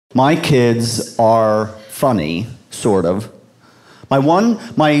My kids are funny, sort of. My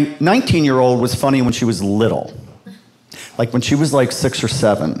 19-year-old was funny when she was little. Like when she was like 6 or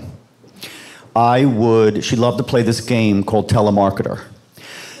 7. She loved to play this game called Telemarketer.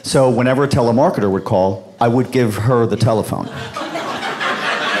 So whenever a telemarketer would call, I would give her the telephone.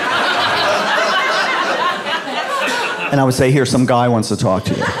 And I would say, here, some guy wants to talk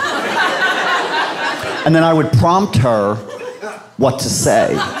to you. And then I would prompt her what to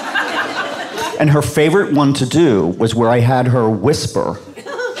say. And her favorite one to do was where I had her whisper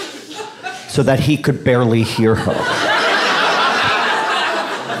so that he could barely hear her.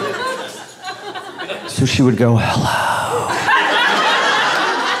 So she would go, hello.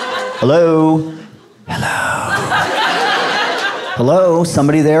 Hello. Hello. Hello,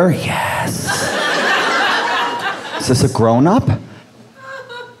 somebody there? Yes. Is this a grown-up?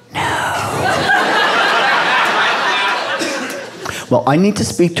 Well, I need to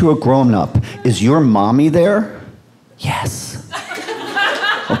speak to a grown-up. Is your mommy there? Yes.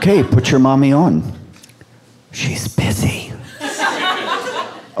 Okay, put your mommy on. She's busy.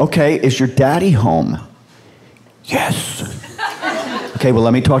 Okay, is your daddy home? Yes. Okay, well,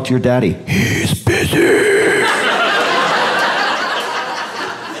 let me talk to your daddy. He's busy.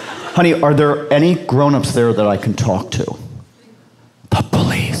 Honey, are there any grown-ups there that I can talk to? The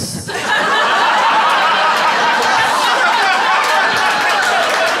police.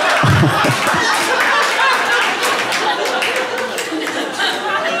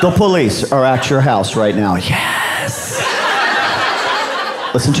 The police are at your house right now. Yes.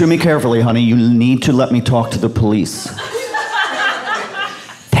 Listen to me carefully, honey. You need to let me talk to the police.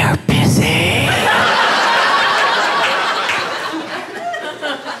 They're busy.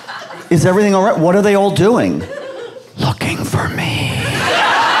 Is everything all right? What are they all doing? Looking for me.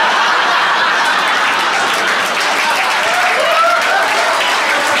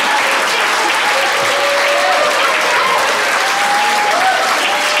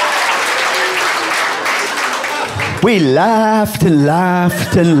 We laughed and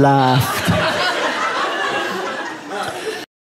laughed and laughed.